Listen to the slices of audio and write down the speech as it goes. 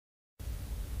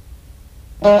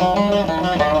Geldim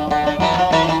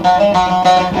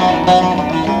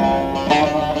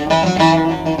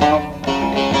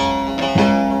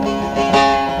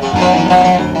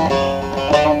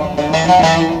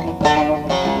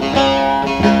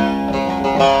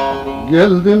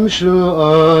şu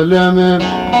alemi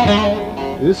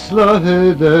ıslah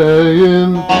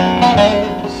edeyim,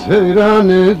 seyran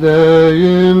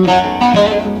edeyim.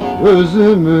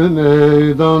 Özümü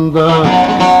meydanda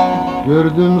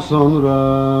gördüm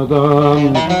sonradan,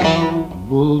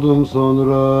 buldum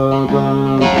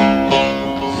sonradan.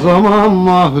 Zaman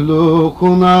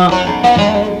mahlukuna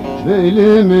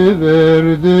beylimi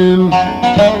verdim,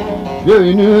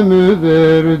 göynümü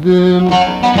verdim.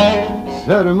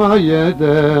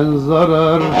 Sermayeden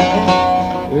zarar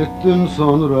ettim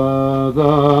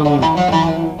sonradan,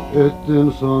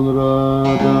 ettim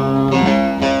sonradan.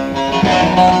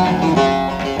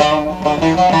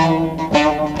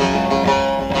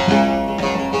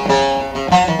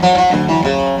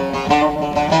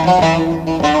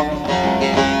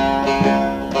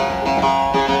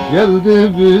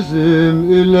 Geldi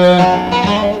bizim ile,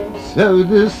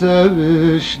 sevdi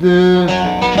sevişti,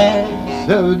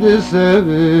 sevdi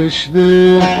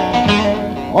sevişti.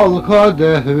 Al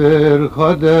kadeh ver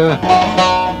kadeh,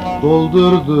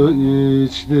 doldurdu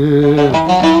içti,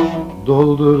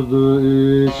 doldurdu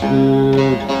içti.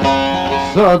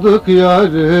 Sadık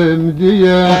yarim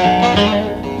diye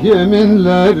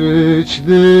yeminler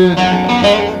içti,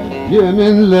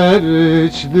 yeminler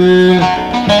içti.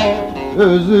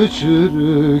 Özü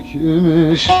çürük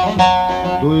imiş,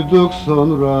 duyduk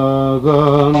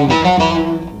sonradan,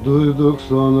 duyduk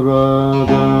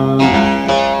sonradan.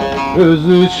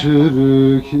 Özü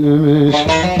çürük imiş,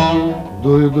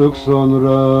 duyduk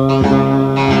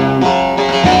sonradan.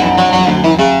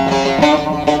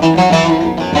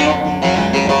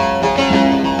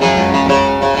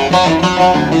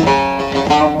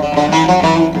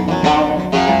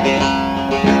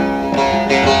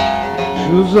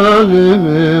 Şu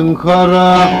zalimin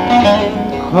kara,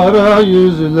 kara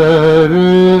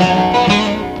yüzleri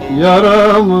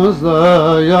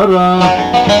yaramıza yaramadı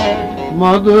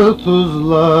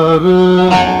tuzları.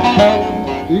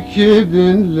 İki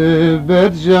dinli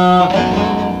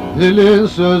bedcahilin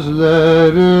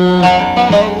sözleri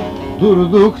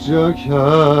durdukça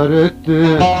kâr etti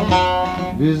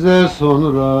bize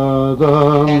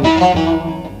sonradan,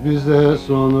 bize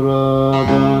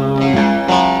sonradan.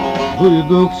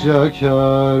 Duydukça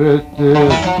kâr etti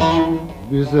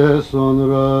bize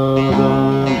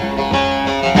sonradan.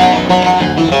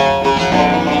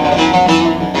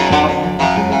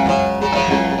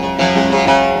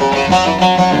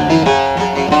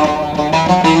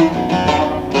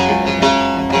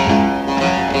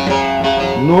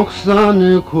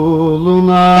 90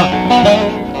 kuluna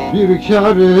bir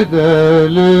kâr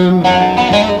edelim,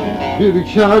 bir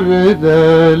kâr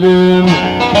edelim.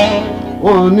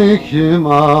 12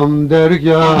 imam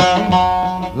dergâhına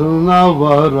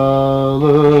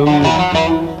varalım,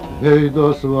 hey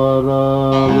dost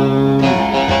varalım.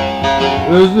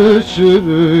 Özü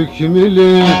çürük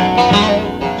mili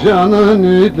canı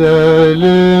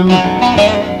nidelim,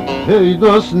 hey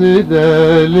dost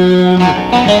nidelim.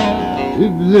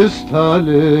 İblis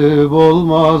talip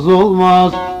olmaz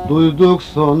olmaz, duyduk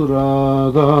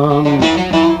sonradan,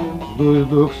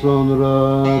 duyduk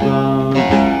sonradan.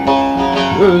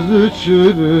 Özü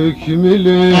çürük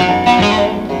mili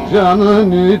canı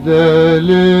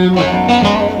nidelim,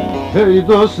 hey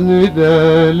dost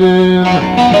nidelim.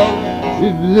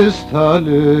 İblis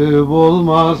talip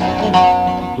olmaz,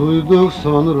 duyduk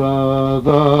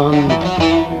sonradan,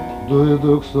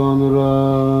 duyduk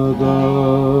sonradan.